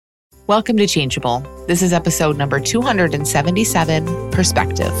Welcome to Changeable. This is episode number 277,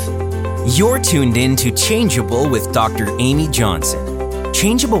 Perspective. You're tuned in to Changeable with Dr. Amy Johnson.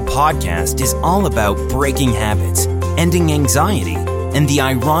 Changeable podcast is all about breaking habits, ending anxiety, and the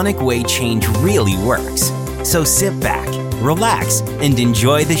ironic way change really works. So sit back, relax, and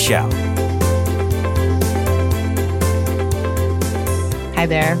enjoy the show. Hi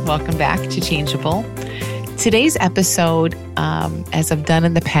there. Welcome back to Changeable. Today's episode, as I've done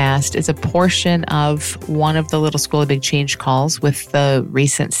in the past, is a portion of one of the Little School of Big Change calls with the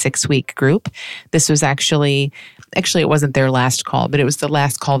recent 6-week group. This was actually it wasn't their last call, but it was the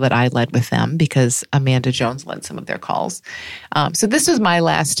last call that I led with them because Amanda Jones led some of their calls. So this was my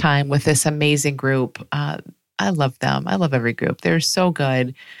last time with this amazing group. I love them. I love every group. They're so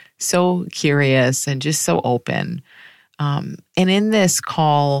good, so curious, and just so open. And in this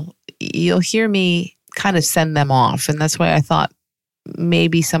call, you'll hear me kind of send them off. And that's why I thought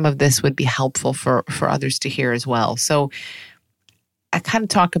maybe some of this would be helpful for others to hear as well. So I kind of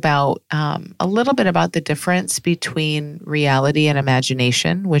talk about a little bit about the difference between reality and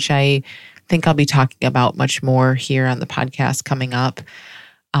imagination, which I think I'll be talking about much more here on the podcast coming up.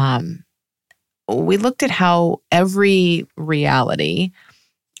 We looked at how every reality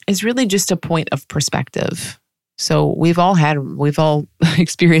is really just a point of perspective. So we've all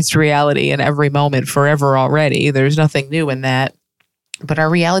experienced reality in every moment forever already. There's nothing new in that. But our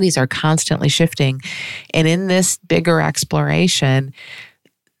realities are constantly shifting. And in this bigger exploration,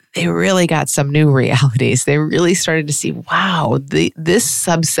 they really got some new realities. They really started to see, wow, this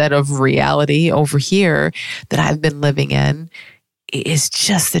subset of reality over here that I've been living in is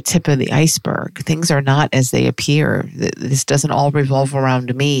just the tip of the iceberg. Things are not as they appear. This doesn't all revolve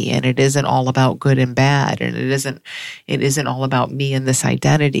around me, and it isn't all about good and bad, and it isn't all about me and this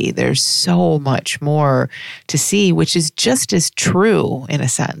identity. There's so much more to see, which is just as true in a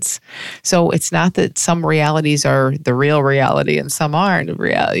sense. So it's not that some realities are the real reality and some aren't.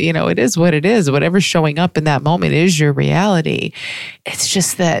 It is what it is. Whatever's showing up in that moment is your reality. It's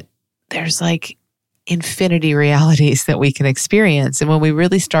just that there's like infinity realities that we can experience. And when we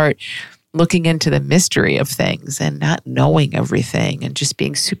really start looking into the mystery of things and not knowing everything and just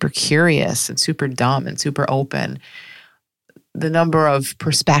being super curious and super dumb and super open, the number of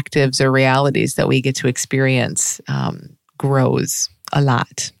perspectives or realities that we get to experience grows a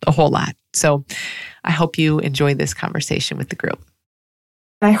whole lot. So I hope you enjoy this conversation with the group.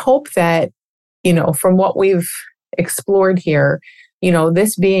 I hope that, from what we've explored here,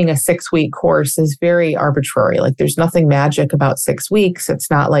 this being a 6-week course is very arbitrary. Like there's nothing magic about 6 weeks.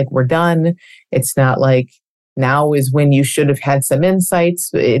 It's not like we're done. It's not like now is when you should have had some insights.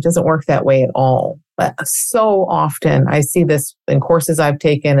 It doesn't work that way at all. But so often I see this in courses I've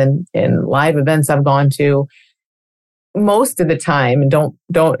taken and in live events I've gone to. Most of the time, and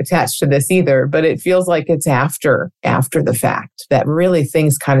don't attach to this either, but it feels like it's after the fact that really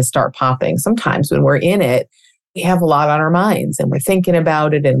things kind of start popping. Sometimes when we're in it, we have a lot on our minds and we're thinking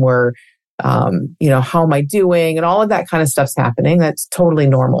about it and we're, how am I doing? And all of that kind of stuff's happening. That's totally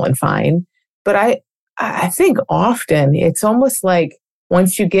normal and fine. But I think often it's almost like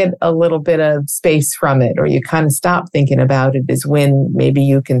once you get a little bit of space from it or you kind of stop thinking about it is when maybe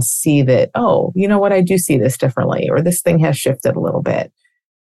you can see that, oh, you know what? I do see this differently, or this thing has shifted a little bit.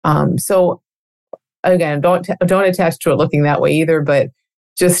 So again, don't attach to it looking that way either, but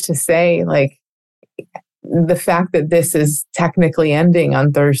just to say like, the fact that this is technically ending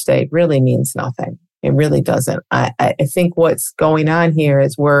on Thursday really means nothing. It really doesn't. I think what's going on here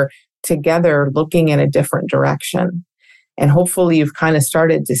is we're together looking in a different direction. And hopefully you've kind of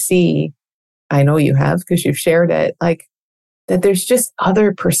started to see, I know you have because you've shared it, like that there's just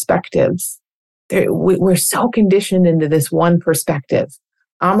other perspectives. We're so conditioned into this one perspective.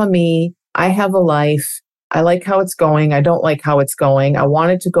 I'm a me. I have a life. I like how it's going. I don't like how it's going. I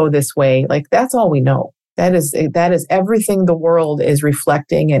want it to go this way. Like that's all we know. That is everything the world is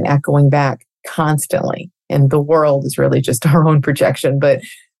reflecting and echoing back constantly. And the world is really just our own projection, but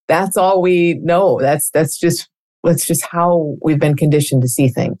that's all we know. That's just how we've been conditioned to see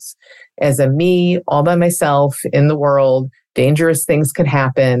things. As a me, all by myself in the world, dangerous things could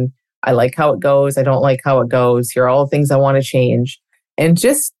happen. I like how it goes. I don't like how it goes. Here are all the things I want to change. And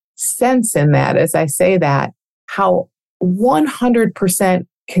just sense in that, as I say that, how 100%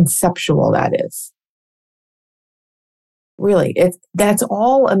 conceptual that is. Really, that's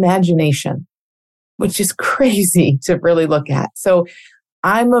all imagination, which is crazy to really look at. So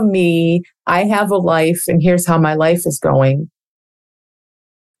I'm a me, I have a life, and here's how my life is going.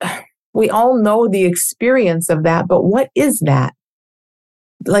 We all know the experience of that, but what is that?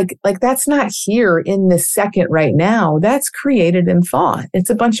 like that's not here in this second right now. That's created in thought. It's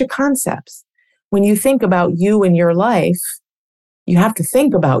a bunch of concepts. When you think about you in your life, you have to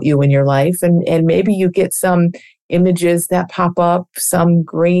think about you in your life, and maybe you get some images that pop up, some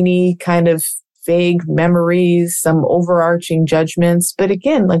grainy kind of vague memories, some overarching judgments. But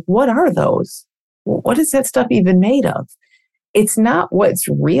again, like, what are those? What is that stuff even made of? It's not what's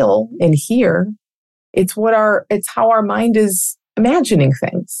real in here. It's how our mind is imagining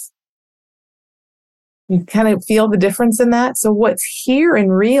things. You kind of feel the difference in that. So what's here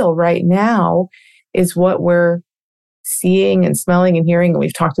and real right now is what we're seeing and smelling and hearing. And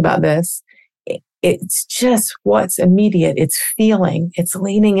we've talked about this. It's just what's immediate. It's feeling. It's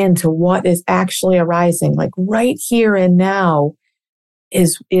leaning into what is actually arising. Like right here and now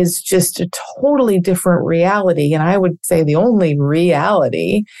is just a totally different reality. And I would say the only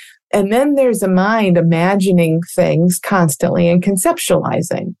reality. And then there's a mind imagining things constantly and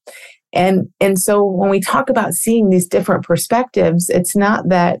conceptualizing. And so when we talk about seeing these different perspectives, it's not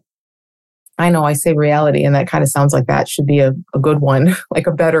that, I know I say reality and that kind of sounds like that should be a good one, like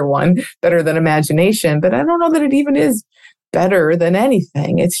a better one, better than imagination. But I don't know that it even is better than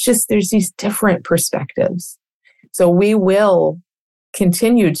anything. It's just there's these different perspectives. So we will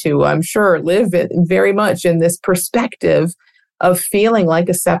continue to, I'm sure, live it very much in this perspective of feeling like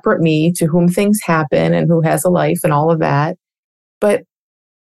a separate me to whom things happen and who has a life and all of that. But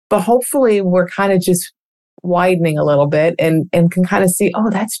hopefully we're kind of just widening a little bit and can kind of see, oh,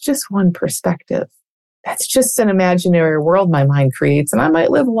 that's just one perspective. That's just an imaginary world my mind creates. And I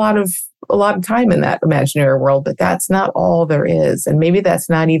might live a lot of time in that imaginary world, but that's not all there is. And maybe that's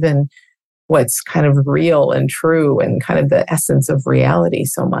not even what's kind of real and true and kind of the essence of reality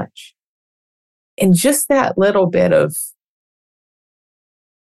so much. And just that little bit of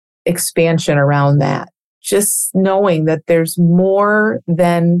expansion around that, just knowing that there's more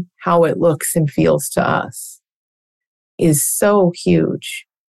than how it looks and feels to us is so huge.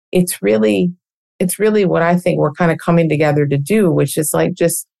 It's really what I think we're kind of coming together to do, which is like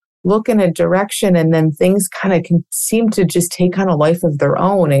just look in a direction and then things kind of can seem to just take on a life of their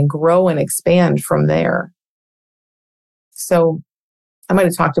own and grow and expand from there. So I might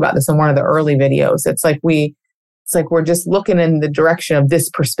have talked about this in one of the early videos. It's like we're just looking in the direction of this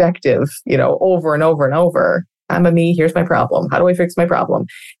perspective, over and over and over. I'm a me, here's my problem. How do I fix my problem?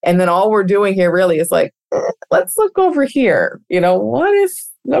 And then all we're doing here really is like, let's look over here. What if,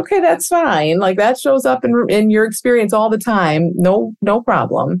 okay, that's fine. Like that shows up in your experience all the time. No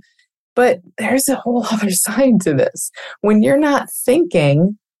problem. But there's a whole other side to this. When you're not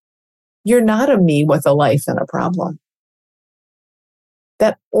thinking, you're not a me with a life and a problem.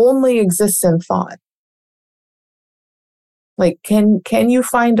 That only exists in thought. Like, can you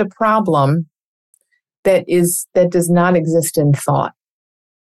find a problem that does not exist in thought?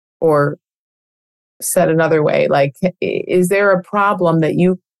 Or said another way, like, is there a problem that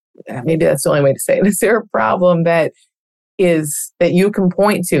maybe that's the only way to say it. Is there a problem that you can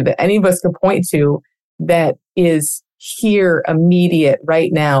point to, that any of us can point to, that is here, immediate,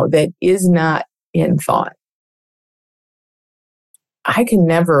 right now, that is not in thought? I can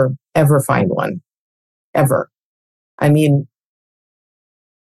never, ever find one. Ever. I mean,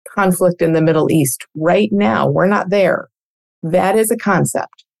 conflict in the Middle East right now, we're not there. That is a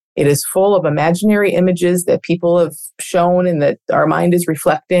concept. It is full of imaginary images that people have shown and that our mind is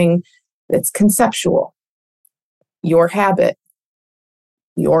reflecting. It's conceptual. Your habit,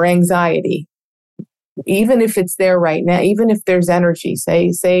 your anxiety, even if it's there right now, even if there's energy,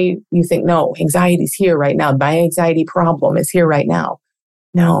 say you think, no, anxiety's here right now. My anxiety problem is here right now.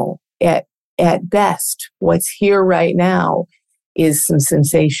 No, at best, what's here right now is some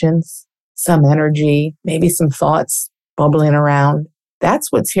sensations, some energy, maybe some thoughts bubbling around.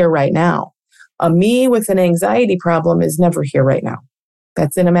 That's what's here right now. A me with an anxiety problem is never here right now.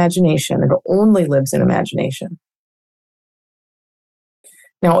 That's in imagination. It only lives in imagination.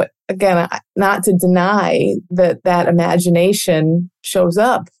 Now, again, not to deny that imagination shows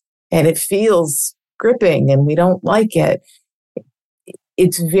up and it feels gripping and we don't like it.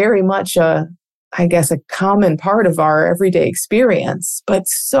 It's very much a common part of our everyday experience, but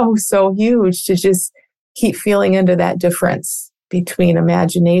so huge to just keep feeling into that difference between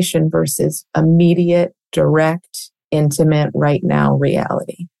imagination versus immediate, direct, intimate, right now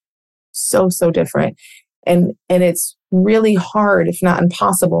reality. So different. And it's really hard, if not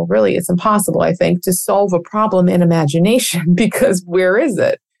impossible, really it's impossible, I think, to solve a problem in imagination, because where is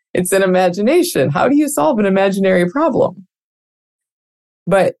it? It's in imagination. How do you solve an imaginary problem?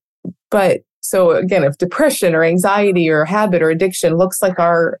 But so again, if depression or anxiety or habit or addiction looks like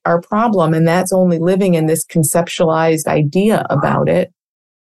our problem, and that's only living in this conceptualized idea about it,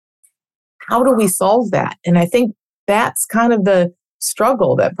 how do we solve that? And I think that's kind of the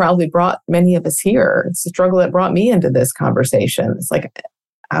struggle that probably brought many of us here. It's the struggle that brought me into this conversation. It's like,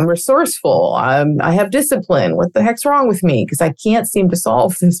 I'm resourceful. I have discipline. What the heck's wrong with me? Because I can't seem to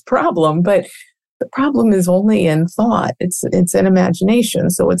solve this problem. But the problem is only in thought. It's in imagination.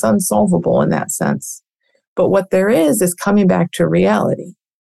 So it's unsolvable in that sense. But what there is coming back to reality,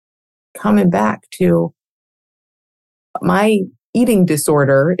 coming back to my eating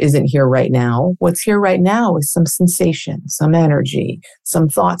disorder isn't here right now. What's here right now is some sensation, some energy, some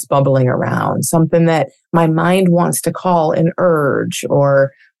thoughts bubbling around, something that my mind wants to call an urge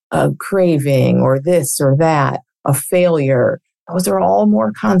or a craving or this or that, a failure. Those are all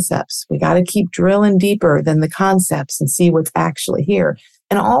more concepts. We got to keep drilling deeper than the concepts and see what's actually here.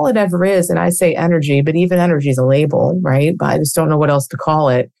 And all it ever is, and I say energy, but even energy is a label, right? But I just don't know what else to call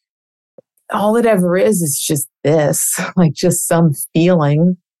it. All it ever is just this, like just some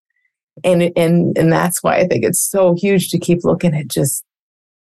feeling. And that's why I think it's so huge to keep looking at just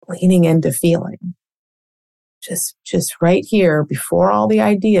leaning into feeling. Just right here before all the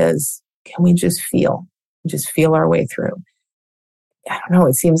ideas, can we just feel our way through? I don't know.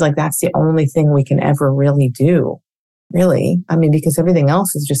 It seems like that's the only thing we can ever really do. Really. I mean, because everything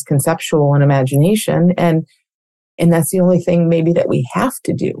else is just conceptual and imagination. And that's the only thing maybe that we have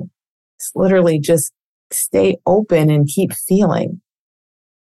to do. It's literally just stay open and keep feeling.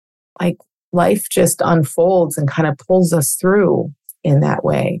 Like life just unfolds and kind of pulls us through in that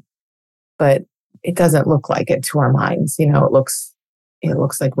way. But it doesn't look like it to our minds. You know, it looks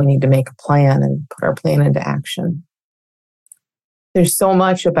like we need to make a plan and put our plan into action. There's so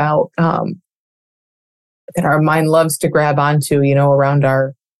much about that our mind loves to grab onto, you know, around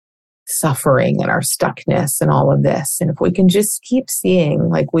our suffering and our stuckness and all of this. And if we can just keep seeing,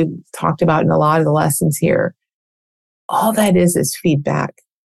 like we've talked about in a lot of the lessons here, all that is feedback.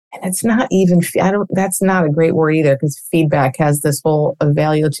 And it's not even, that's not a great word either, because feedback has this whole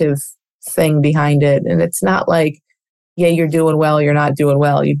evaluative thing behind it. And it's not like, yeah, you're doing well, you're not doing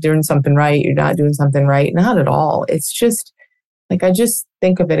well, you're doing something right, you're not doing something right. Not at all. It's just like, I just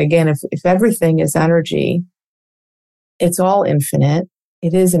think of it again, if everything is energy, it's all infinite.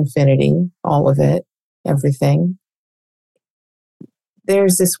 It is infinity, all of it, everything.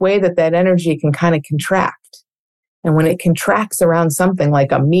 There's this way that energy can kind of contract. And when it contracts around something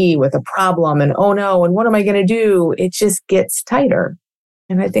like a me with a problem and, oh no, and what am I going to do? It just gets tighter.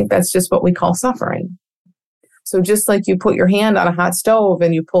 And I think that's just what we call suffering. So just like you put your hand on a hot stove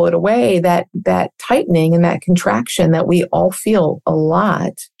and you pull it away, that tightening and that contraction that we all feel a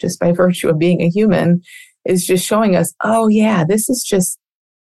lot just by virtue of being a human is just showing us, oh yeah, this is just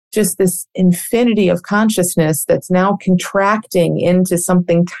this infinity of consciousness that's now contracting into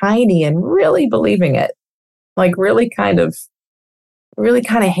something tiny and really believing it, like really kind of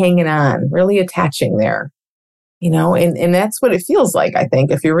hanging on, really attaching there, you know, and that's what it feels like. I think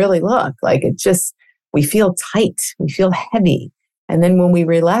if you really look, like it just, we feel tight, we feel heavy. And then when we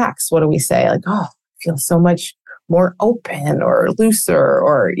relax, what do we say? Like, oh, I feel so much more open or looser,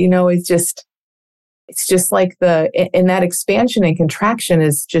 or, you know, it's just like and that expansion and contraction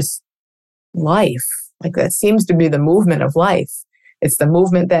is just life. Like that seems to be the movement of life. It's the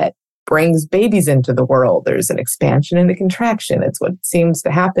movement that brings babies into the world. There's an expansion and a contraction. It's what seems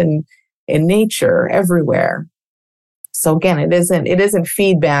to happen in nature everywhere. So again, it isn't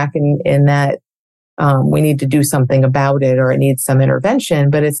feedback in that we need to do something about it or it needs some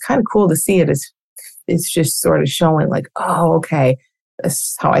intervention, but it's kind of cool to see it as it's just sort of showing like, oh, okay. This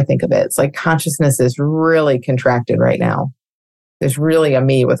is how I think of it. It's like consciousness is really contracted right now. There's really a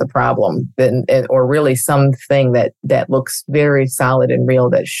me with a problem, or really something that looks very solid and real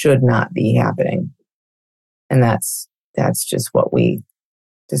that should not be happening. And that's just what we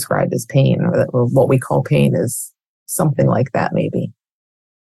describe as pain, or what we call pain is something like that maybe.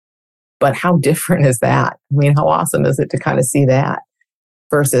 But how different is that? I mean, how awesome is it to kind of see that?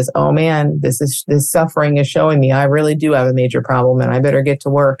 Versus, oh man, this suffering is showing me I really do have a major problem and I better get to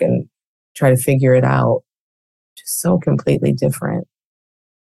work and try to figure it out. Just so completely different.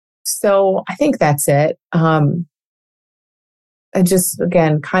 So I think that's it. I just,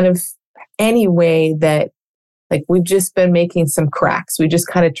 again, kind of any way that, like, we've just been making some cracks. We just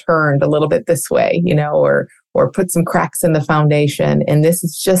kind of turned a little bit this way, you know, or put some cracks in the foundation. And this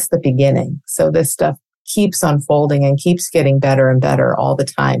is just the beginning. So this stuff keeps unfolding and keeps getting better and better all the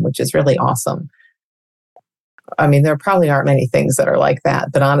time, which is really awesome. I mean, there probably aren't many things that are like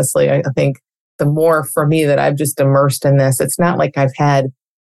that, but honestly, I think the more for me that I've just immersed in this, it's not like I've had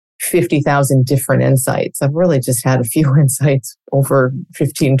 50,000 different insights. I've really just had a few insights over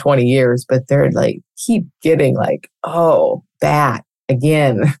 15, 20 years, but they're like, keep getting like, oh, that.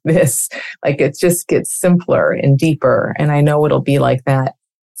 again, this, like, it just gets simpler and deeper. And I know it'll be like that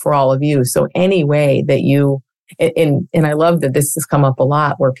for all of you. So any way that you, and I love that this has come up a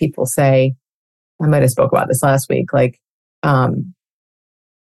lot where people say, I might have spoke about this last week, like, I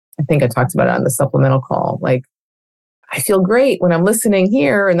think I talked about it on the supplemental call. Like, I feel great when I'm listening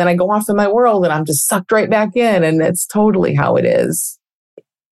here, and then I go off in my world and I'm just sucked right back in. And that's totally how it is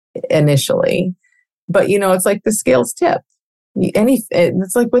initially. But, it's like the scales tip.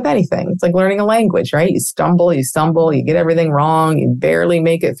 It's like with anything. It's like learning a language, right? You stumble, you get everything wrong, you barely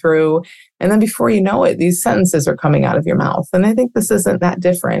make it through. And then before you know it, these sentences are coming out of your mouth. And I think this isn't that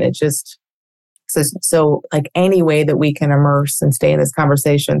different. It just, so like any way that we can immerse and stay in this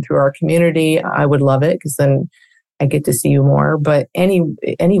conversation through our community, I would love it, because then I get to see you more. But any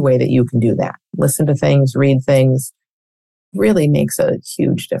way that you can do that, listen to things, read things, really makes a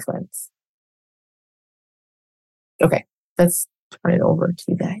huge difference. Okay, let's turn it over to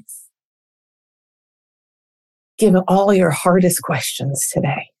you guys. Give all your hardest questions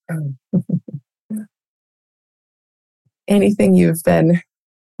today. Anything you've been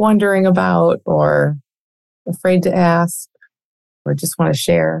wondering about or afraid to ask or just want to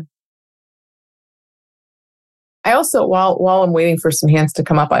share. I also, while I'm waiting for some hands to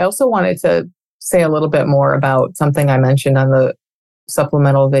come up, I also wanted to say a little bit more about something I mentioned on the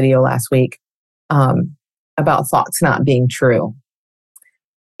supplemental video last week, about thoughts not being true.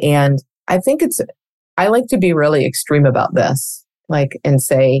 And I think I like to be really extreme about this, like, and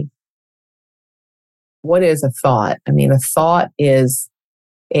say, what is a thought? I mean, a thought is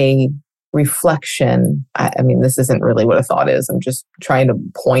a reflection. I mean, this isn't really what a thought is. I'm just trying to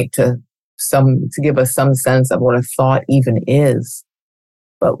point to give us some sense of what a thought even is.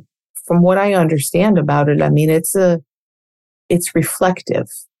 But from what I understand about it, I mean, it's reflective,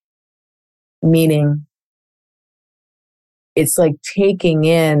 meaning it's like taking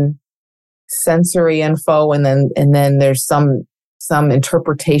in sensory info, and then there's some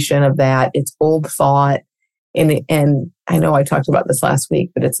interpretation of that. It's old thought. And I know I talked about this last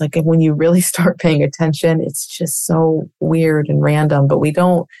week, but it's like when you really start paying attention, it's just so weird and random. But we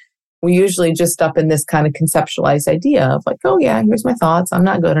usually just up in this kind of conceptualized idea of like, oh yeah, here's my thoughts. I'm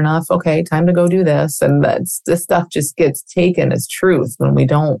not good enough. Okay, time to go do this. And this stuff just gets taken as truth when we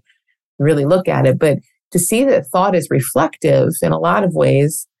don't really look at it. But to see that thought is reflective in a lot of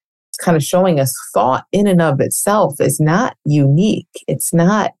ways, it's kind of showing us thought in and of itself is not unique. It's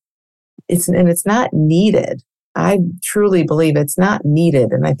not needed. I truly believe it's not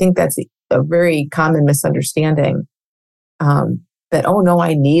needed. And I think that's a very common misunderstanding, that, oh no,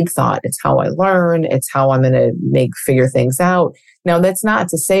 I need thought. It's how I learn. It's how I'm going to figure things out. Now, that's not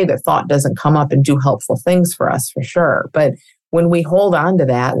to say that thought doesn't come up and do helpful things for us, for sure. But when we hold on to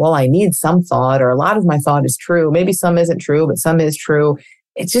that, well, I need some thought, or a lot of my thought is true. Maybe some isn't true, but some is true.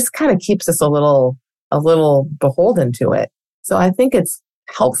 It just kind of keeps us a little beholden to it. So I think it's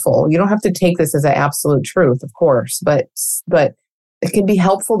helpful. You don't have to take this as an absolute truth, of course, but it can be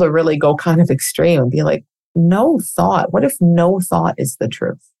helpful to really go kind of extreme and be like, no thought. What if no thought is the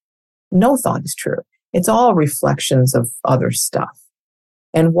truth? No thought is true. It's all reflections of other stuff.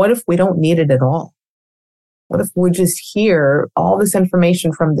 And what if we don't need it at all? What if we just hear all this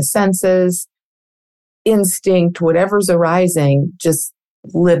information from the senses, instinct, whatever's arising, just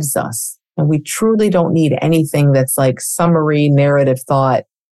lives us. And we truly don't need anything that's like summary narrative thought,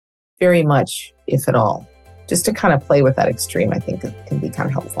 very much, if at all. Just to kind of play with that extreme, I think it can be kind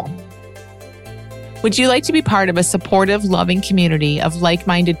of helpful. Would you like to be part of a supportive, loving community of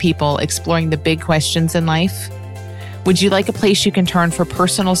like-minded people exploring the big questions in life? Would you like a place you can turn for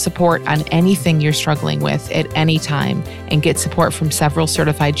personal support on anything you're struggling with at any time and get support from several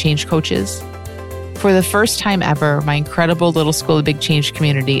certified change coaches? For the first time ever, my incredible Little School of Big Change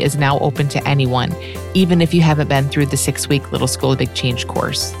community is now open to anyone, even if you haven't been through the 6-week Little School of Big Change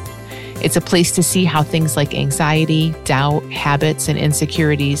course. It's a place to see how things like anxiety, doubt, habits, and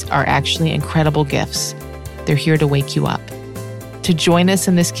insecurities are actually incredible gifts. They're here to wake you up. To join us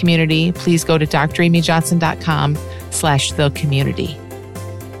in this community, please go to dramyjohnson.com/thecommunity.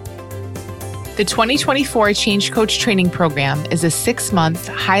 The 2024 Change Coach Training Program is a 6-month,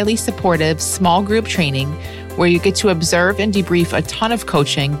 highly supportive, small group training where you get to observe and debrief a ton of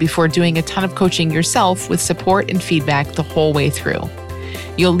coaching before doing a ton of coaching yourself with support and feedback the whole way through.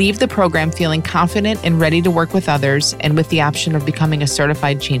 You'll leave the program feeling confident and ready to work with others and with the option of becoming a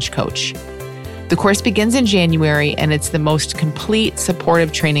certified change coach. The course begins in January, and it's the most complete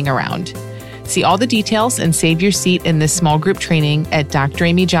supportive training around. See all the details and save your seat in this small group training at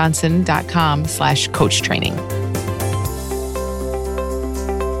dramyjohnson.com/coach training.